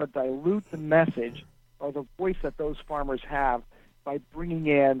don't want to dilute the message or the voice that those farmers have by bringing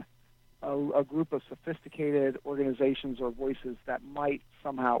in a group of sophisticated organizations or voices that might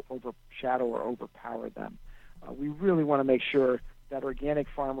somehow overshadow or overpower them. We really want to make sure that organic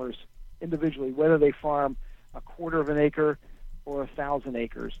farmers individually, whether they farm a quarter of an acre or 1,000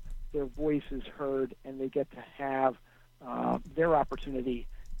 acres, their voice is heard and they get to have their opportunity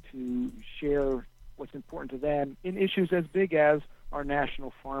to share what's important to them in issues as big as our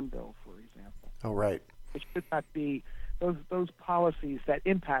National Farm Bill, for example. Oh, right. It should not be those policies that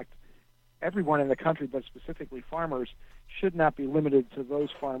impact everyone in the country, but specifically farmers, should not be limited to those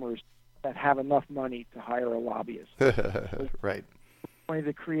farmers that have enough money to hire a lobbyist. Right. We're going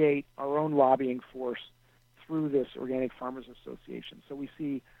to create our own lobbying force through this Organic Farmers Association. So we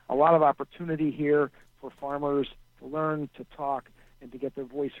see a lot of opportunity here for farmers to learn, to talk, and to get their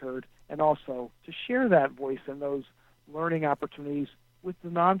voice heard, and also to share that voice and those learning opportunities with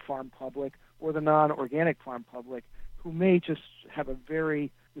the non-farm public or the non-organic farm public who may just have a very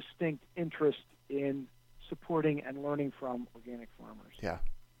distinct interest in supporting and learning from organic farmers. Yeah.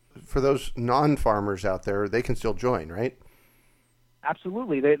 For those non-farmers out there, they can still join, right?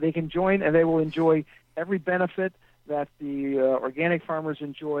 Absolutely. They can join, and they will enjoy every benefit that the organic farmers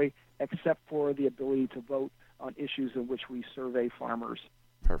enjoy, except for the ability to vote on issues in which we survey farmers.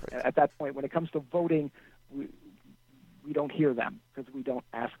 Perfect. At that point, when it comes to voting, we don't hear them because we don't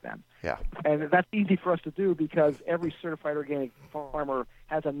ask them. Yeah. And that's easy for us to do because every certified organic farmer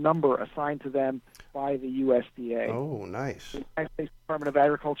has a number assigned to them by the USDA. Oh, nice. The United States Department of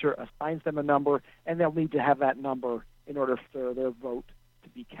Agriculture assigns them a number, and they'll need to have that number in order for their vote to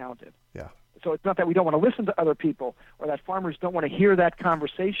be counted. Yeah. So it's not that we don't want to listen to other people or that farmers don't want to hear that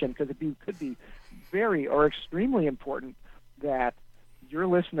conversation, because it could be very or extremely important that your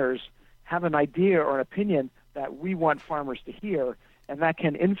listeners have an idea or an opinion that we want farmers to hear, and that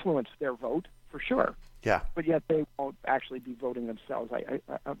can influence their vote for sure. Yeah. But yet they won't actually be voting themselves.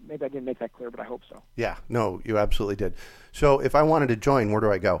 Maybe I didn't make that clear, but I hope so. Yeah. No, you absolutely did. So if I wanted to join, where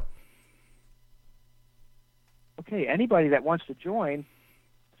do I go? Okay, anybody that wants to join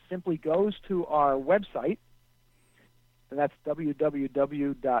simply goes to our website, and that's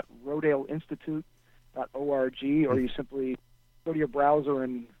www.rodaleinstitute.org, or you simply go to your browser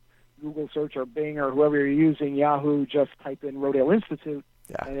and Google search or Bing or whoever you're using, Yahoo, just type in Rodale Institute,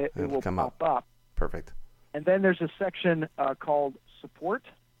 and it will pop up. Perfect. And then there's a section called Support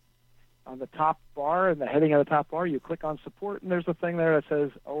on the top bar, and the heading of the top bar, you click on Support, and there's a thing there that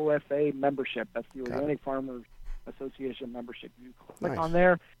says OFA Membership. That's the Organic Farmers Association membership. You click on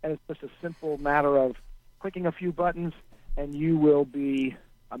there, and it's just a simple matter of clicking a few buttons, and you will be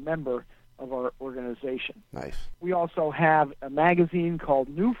a member of our organization. Nice. We also have a magazine called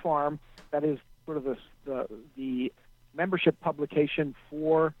New Farm that is sort of the membership publication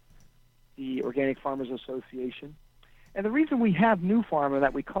for the Organic Farmers Association. And the reason we have New Farm and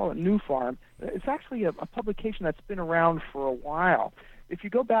that we call it New Farm, it's actually a publication that's been around for a while. If you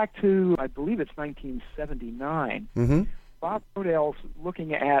go back to, I believe it's 1979, Bob Rodale's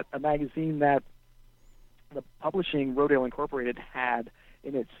looking at a magazine that the publishing Rodale Incorporated had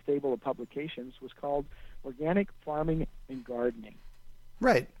in its stable of publications, was called Organic Farming and Gardening.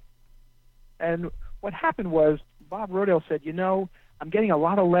 Right. And what happened was Bob Rodale said, I'm getting a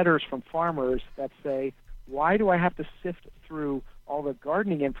lot of letters from farmers that say, why do I have to sift through all the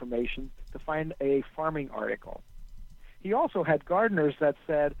gardening information to find a farming article? He also had gardeners that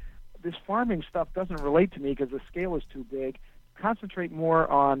said, this farming stuff doesn't relate to me because the scale is too big. Concentrate more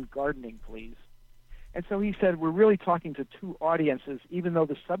on gardening, please. And so he said, we're really talking to two audiences, even though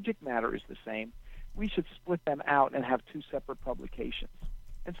the subject matter is the same. We should split them out and have two separate publications.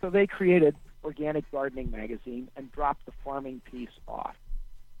 And so they created Organic Gardening Magazine and dropped the farming piece off.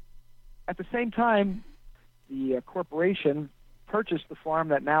 At the same time, the corporation purchased the farm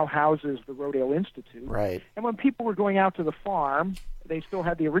that now houses the Rodale Institute. Right. And when people were going out to the farm, they still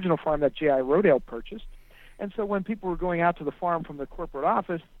had the original farm that J.I. Rodale purchased. And so when people were going out to the farm from the corporate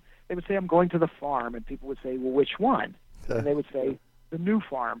office, they would say, I'm going to the farm. And people would say, well, which one? And they would say, the new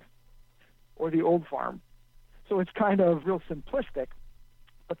farm or the old farm. So it's kind of real simplistic,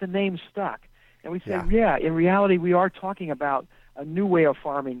 but the name stuck. And we say, yeah, in reality, we are talking about a new way of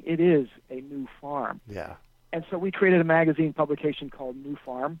farming. It is a new farm. Yeah. And so we created a magazine publication called New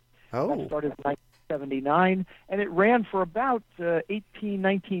Farm. Oh. That started in 1979, and it ran for about 18,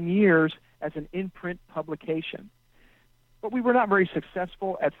 19 years as an in-print publication. But we were not very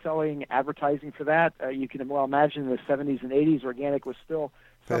successful at selling advertising for that. You can well imagine in the 70s and 80s, organic was still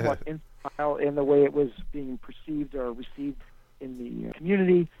somewhat infantile in the way it was being perceived or received in the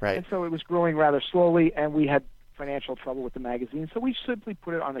community. Right. And so it was growing rather slowly, and we had financial trouble with the magazine. So we simply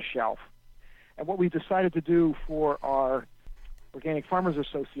put it on a shelf. And what we decided to do for our Organic Farmers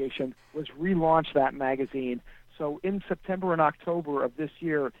Association was relaunch that magazine. So in September and October of this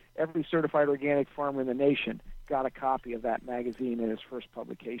year, every certified organic farmer in the nation got a copy of that magazine in its first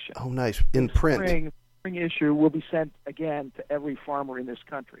publication. Oh, nice. In print. Spring issue will be sent again to every farmer in this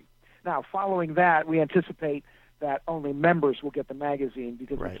country. Now, following that, we anticipate that only members will get the magazine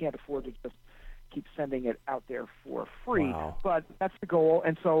because we can't afford to just keep sending it out there for free. Wow. But that's the goal,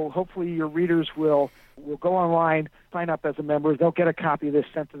 and so hopefully your readers will go online, sign up as a member. They'll get a copy of this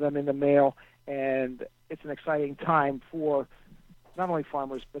sent to them in the mail, and it's an exciting time for not only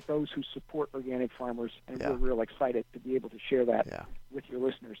farmers, but those who support organic farmers, and we're real excited to be able to share that with your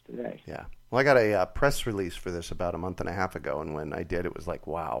listeners today. Yeah. Well, I got a press release for this about a month and a half ago, and when I did, it was like,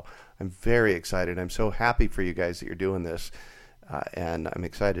 wow, I'm very excited. I'm so happy for you guys that you're doing this, and I'm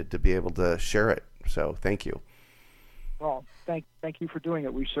excited to be able to share it. So thank you. Well, thank you for doing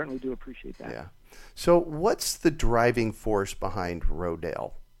it. We certainly do appreciate that. Yeah. So what's the driving force behind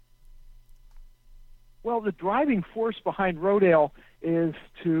Rodale? Well, the driving force behind Rodale is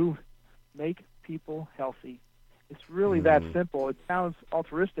to make people healthy. It's really that simple. It sounds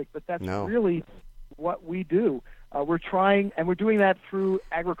altruistic, but that's really what we do. We're trying, and we're doing that through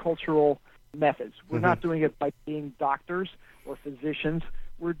agricultural methods. We're not doing it by being doctors or physicians.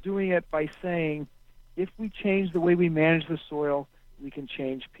 We're doing it by saying, if we change the way we manage the soil, we can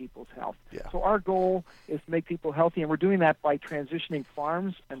change people's health. Yeah. So our goal is to make people healthy, and we're doing that by transitioning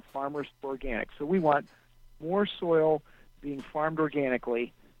farms and farmers to organic. So we want more soil being farmed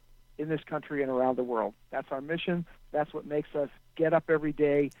organically in this country and around the world. That's our mission. That's what makes us get up every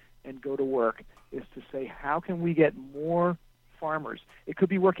day and go to work, is to say, how can we get more farmers? It could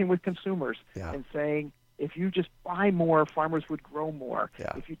be working with consumers and saying, if you just buy more, farmers would grow more.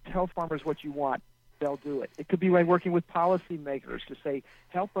 Yeah. If you tell farmers what you want, they'll do it. It could be by working with policymakers to say,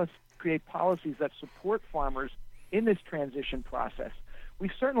 help us create policies that support farmers in this transition process.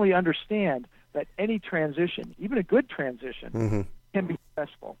 We certainly understand that any transition, even a good transition, can be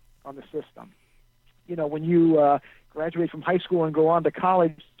stressful on the system. You know, when you graduate from high school and go on to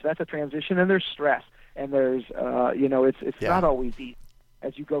college, that's a transition, and there's stress, and there's, it's not always easy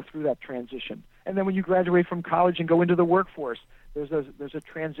as you go through that transition. And then when you graduate from college and go into the workforce, there's a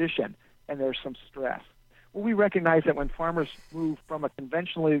transition, and there's some stress. Well, we recognize that when farmers move from a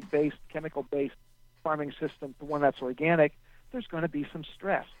conventionally based, chemical-based farming system to one that's organic, there's going to be some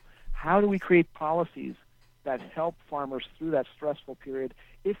stress. How do we create policies that help farmers through that stressful period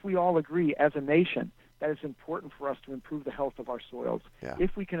if we all agree as a nation that it's important for us to improve the health of our soils? Yeah.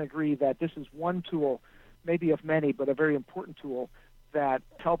 If we can agree that this is one tool, maybe of many, but a very important tool that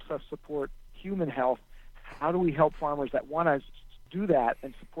helps us support human health, how do we help farmers that want to do that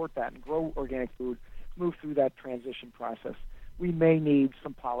and support that and grow organic food, move through that transition process? We may need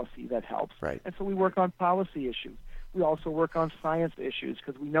some policy that helps. Right. And so we work on policy issues. We also work on science issues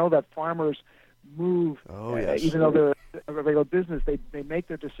because we know that farmers move, even though they're a regular business, they make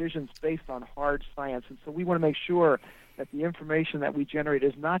their decisions based on hard science. And so we want to make sure that the information that we generate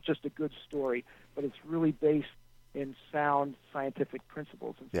is not just a good story, but it's really based in sound scientific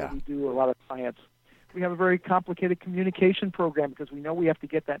principles. And so we do a lot of science. We have a very complicated communication program because we know we have to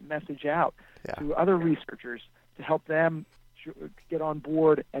get that message out to other researchers to help them get on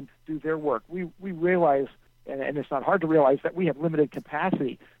board and do their work. We realize, and it's not hard to realize, that we have limited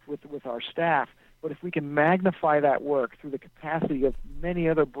capacity with our staff But if we can magnify that work through the capacity of many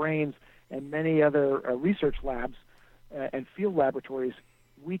other brains and many other research labs and field laboratories,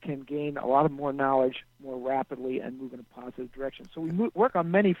 we can gain a lot of more knowledge more rapidly and move in a positive direction. So we work on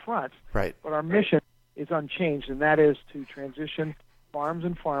many fronts, right. But our mission is unchanged, and that is to transition farms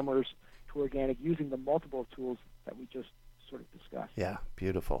and farmers to organic using the multiple tools that we just sort of discussed. Yeah,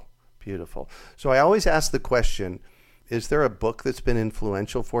 beautiful, beautiful. So I always ask the question, is there a book that's been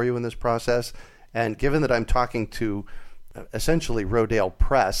influential for you in this process? And given that I'm talking to essentially Rodale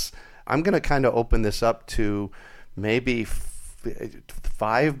Press, I'm going to kind of open this up to maybe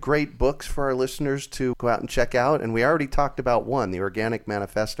 5 great books for our listeners to go out and check out. And we already talked about one, The Organic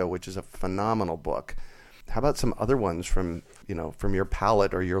Manifesto, which is a phenomenal book. How about some other ones from your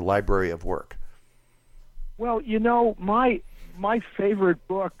palette or your library of work? Well, my favorite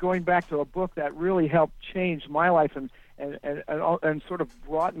book, going back to a book that really helped change my life and sort of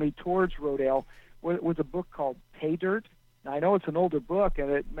brought me towards Rodale, was a book called Pay Dirt. Now, I know it's an older book, and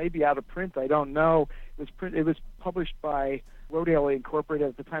it may be out of print. I don't know. It was published by Rodale Incorporated.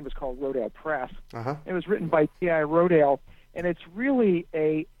 At the time, it was called Rodale Press. Uh-huh. It was written by T.I. Rodale, and it's really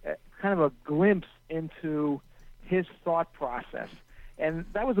a kind of a glimpse into his thought process. And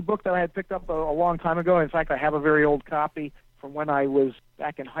that was a book that I had picked up a long time ago. In fact, I have a very old copy from when I was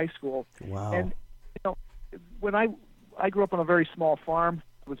back in high school. Wow. And when I grew up on a very small farm,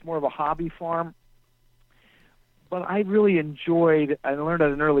 it was more of a hobby farm. But I really I learned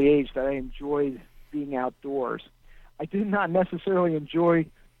at an early age that I enjoyed being outdoors. I did not necessarily enjoy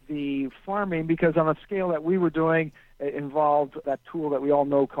the farming because on a scale that we were doing, it involved that tool that we all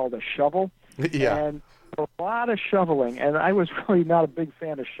know called a shovel. Yeah. And a lot of shoveling, and I was really not a big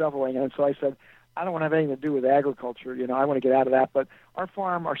fan of shoveling, and so I said, I don't want to have anything to do with agriculture, I want to get out of that. But our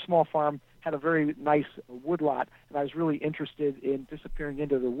small farm, had a very nice wood lot, and I was really interested in disappearing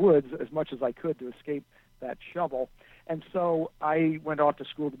into the woods as much as I could to escape that shovel. And so I went off to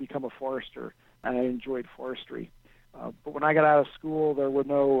school to become a forester, and I enjoyed forestry. But when I got out of school, there were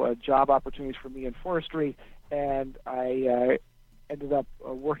no job opportunities for me in forestry, and I ended up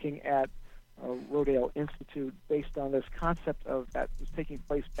working at Rodale Institute based on this concept that was taking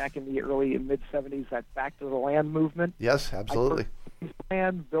place back in the early and mid-'70s, that back to the land movement. Yes, absolutely. I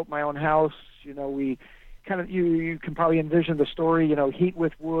land, built my own house. We kind of, you can probably envision the story, heat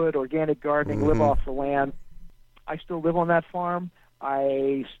with wood, organic gardening, live off the land. I still live on that farm.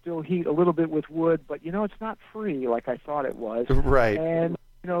 I still heat a little bit with wood, but it's not free like I thought it was. Right. And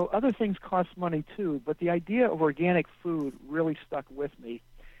other things cost money too, but the idea of organic food really stuck with me.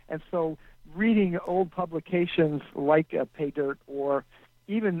 And so reading old publications like Pay Dirt or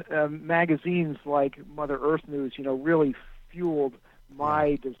even magazines like Mother Earth News, really fueled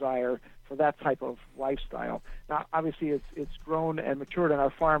my desire for that type of lifestyle. Now, obviously, it's grown and matured, and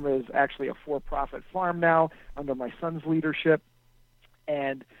our farm is actually a for-profit farm now under my son's leadership.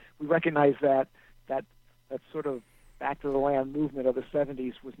 And we recognize that sort of back to the land movement of the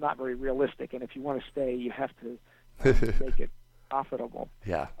 70s was not very realistic. And if you want to stay, you have to make it profitable.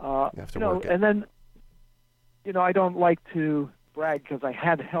 Yeah, you have to work it. And then, I don't like to brag because I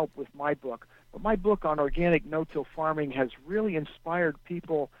had help with my book. But my book on organic no-till farming has really inspired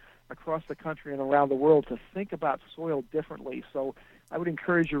people across the country and around the world to think about soil differently. So I would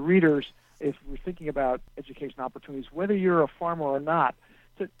encourage your readers, if we're thinking about education opportunities, whether you're a farmer or not,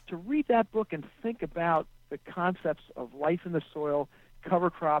 to read that book and think about the concepts of life in the soil, cover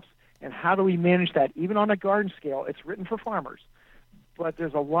crops, and how do we manage that, even on a garden scale. It's written for farmers, but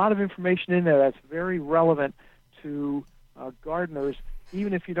there's a lot of information in there that's very relevant to gardeners,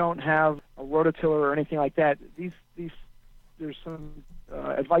 even if you don't have a rototiller or anything like that. There's some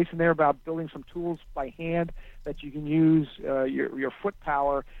advice in there about building some tools by hand that you can use your foot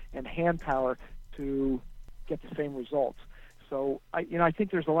power and hand power to get the same results. So I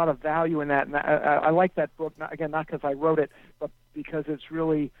think there's a lot of value in that, and I like that book. Not because I wrote it, but because it's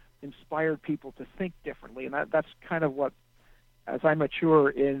really inspired people to think differently, and that's kind of what, as I mature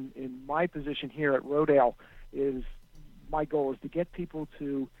in my position here at Rodale, is my goal is to get people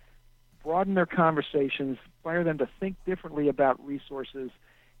to broaden their conversations, inspire them to think differently about resources,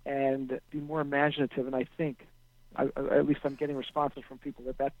 and be more imaginative. And I think, at least I'm getting responses from people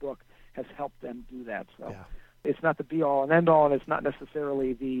that book has helped them do that. So yeah. It's not the be-all and end-all, and it's not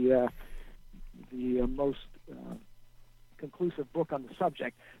necessarily the most conclusive book on the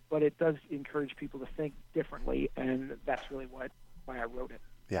subject, but it does encourage people to think differently, and that's really why I wrote it.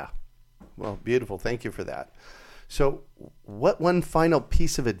 Yeah. Well, beautiful. Thank you for that. So what one final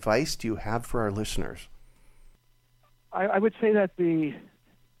piece of advice do you have for our listeners? I would say that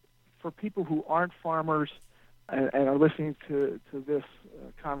for people who aren't farmers and are listening to this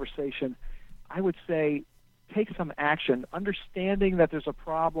conversation, I would say take some action. Understanding that there's a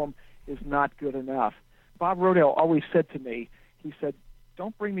problem is not good enough. Bob Rodale always said to me, he said,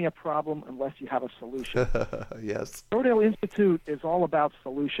 don't bring me a problem unless you have a solution. Yes. Rodale Institute is all about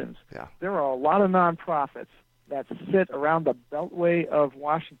solutions. Yeah. There are a lot of nonprofits that sit around the beltway of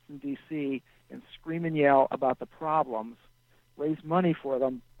Washington, D.C. and scream and yell about the problems, raise money for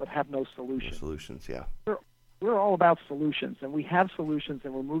them, but have no solutions. Solutions, yeah. We're all about solutions, and we have solutions,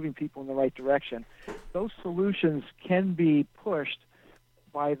 and we're moving people in the right direction. Those solutions can be pushed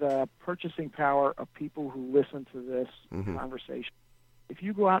by the purchasing power of people who listen to this conversation. If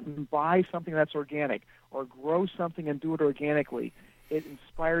you go out and buy something that's organic or grow something and do it organically, it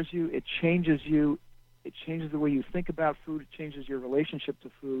inspires you, it changes the way you think about food, it changes your relationship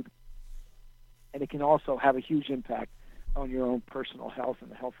to food, and it can also have a huge impact on your own personal health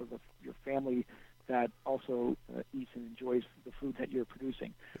and the health of your family that also eats and enjoys the food that you're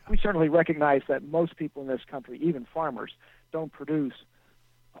producing. We certainly recognize that most people in this country, even farmers, don't produce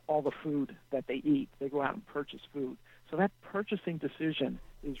all the food that they eat. They go out and purchase food. So that purchasing decision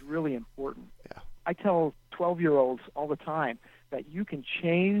is really important. Yeah. I tell 12-year-olds all the time that you can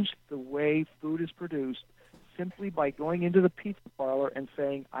change the way food is produced simply by going into the pizza parlor and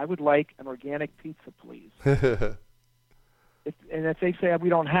saying, I would like an organic pizza, please. If they say, we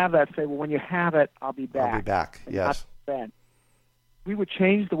don't have that, say, well, when you have it, I'll be back. I'll be back, yes. Then. We would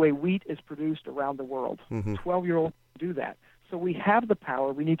change the way wheat is produced around the world. 12-year-olds do that. So we have the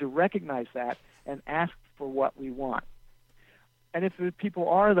power. We need to recognize that and ask for what we want. And if the people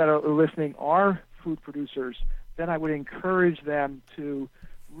that are listening are food producers, then I would encourage them to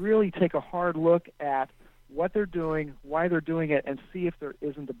really take a hard look at what they're doing, why they're doing it, and see if there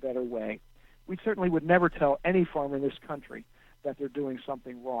isn't a better way. We certainly would never tell any farmer in this country that they're doing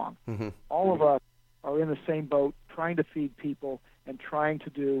something wrong. All of us are in the same boat, trying to feed people and trying to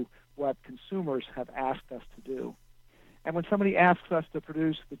do what consumers have asked us to do. And when somebody asks us to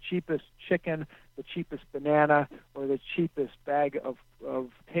produce the cheapest chicken, the cheapest banana, or the cheapest bag of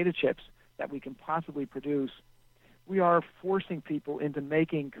potato chips that we can possibly produce, we are forcing people into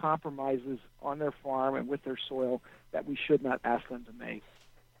making compromises on their farm and with their soil that we should not ask them to make.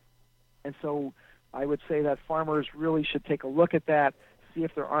 And so I would say that farmers really should take a look at that, see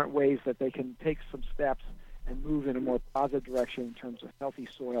if there aren't ways that they can take some steps and move in a more positive direction in terms of healthy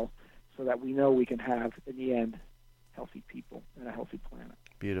soil so that we know we can have, in the end, healthy people and a healthy planet.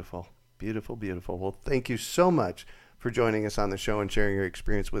 Beautiful, beautiful, beautiful. Well, thank you so much for joining us on the show and sharing your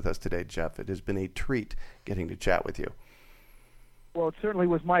experience with us today, Jeff. It has been a treat getting to chat with you. Well, it certainly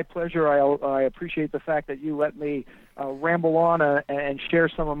was my pleasure. I appreciate the fact that you let me ramble on and share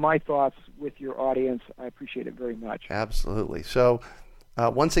some of my thoughts with your audience. I appreciate it very much. Absolutely. So,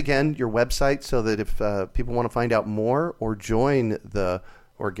 once again, your website, so that if people want to find out more or join the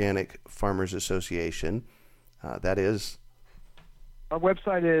Organic Farmers Association, that is? Our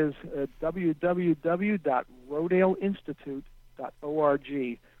website is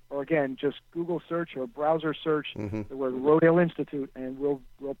www.rodaleinstitute.org. Or again, just Google search or browser search the word Rodale Institute, and we'll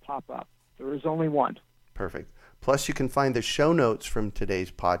pop up. There is only one. Perfect. Plus, you can find the show notes from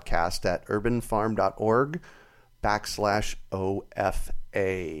today's podcast at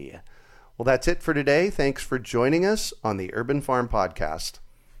urbanfarm.org/OFA. Well, that's it for today. Thanks for joining us on the Urban Farm Podcast.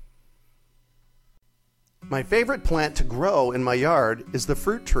 My favorite plant to grow in my yard is the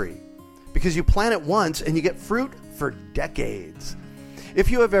fruit tree, because you plant it once and you get fruit for decades. If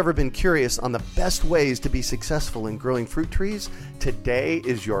you have ever been curious on the best ways to be successful in growing fruit trees, today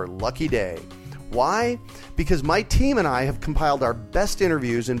is your lucky day. Why? Because my team and I have compiled our best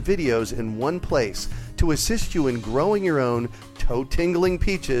interviews and videos in one place to assist you in growing your own toe-tingling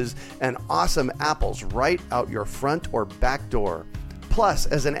peaches and awesome apples right out your front or back door. Plus,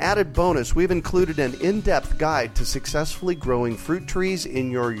 as an added bonus, we've included an in-depth guide to successfully growing fruit trees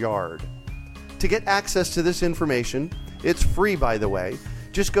in your yard. To get access to this information, it's free, by the way.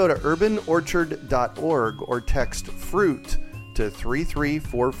 Just go to urbanorchard.org or text FRUIT to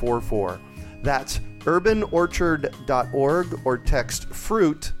 33444. That's urbanorchard.org or text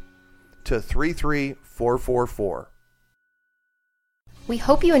FRUIT to 33444. We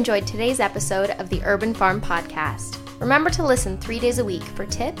hope you enjoyed today's episode of the Urban Farm Podcast. Remember to listen 3 days a week for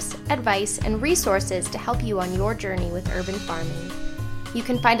tips, advice, and resources to help you on your journey with urban farming. You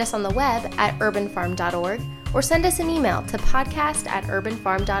can find us on the web at urbanfarm.org or send us an email to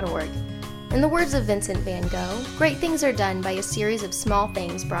podcast@urbanfarm.org. In the words of Vincent van Gogh, great things are done by a series of small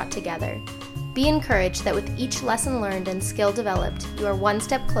things brought together. Be encouraged that with each lesson learned and skill developed, you are one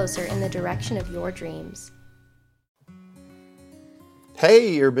step closer in the direction of your dreams.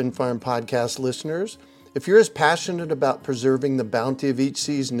 Hey, Urban Farm Podcast listeners. If you're as passionate about preserving the bounty of each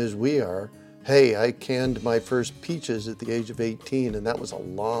season as we are, Hey, I canned my first peaches at the age of 18, and that was a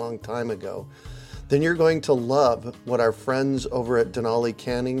long time ago. Then you're going to love what our friends over at Denali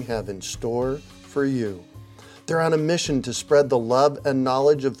Canning have in store for you. They're on a mission to spread the love and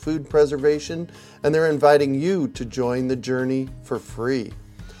knowledge of food preservation, and they're inviting you to join the journey for free.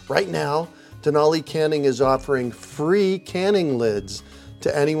 Right now, Denali Canning is offering free canning lids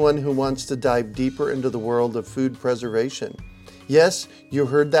to anyone who wants to dive deeper into the world of food preservation. Yes, you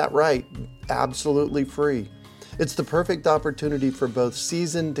heard that right, absolutely free. It's the perfect opportunity for both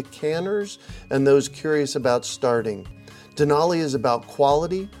seasoned canners and those curious about starting. Denali is about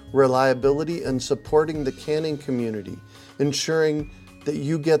quality, reliability, and supporting the canning community, ensuring that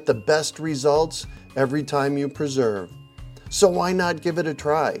you get the best results every time you preserve. So why not give it a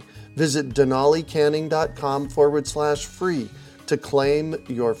try? Visit denalicanning.com/free to claim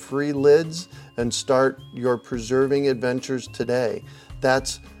your free lids and start your preserving adventures today.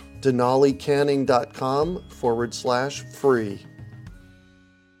 That's denalicanning.com/free.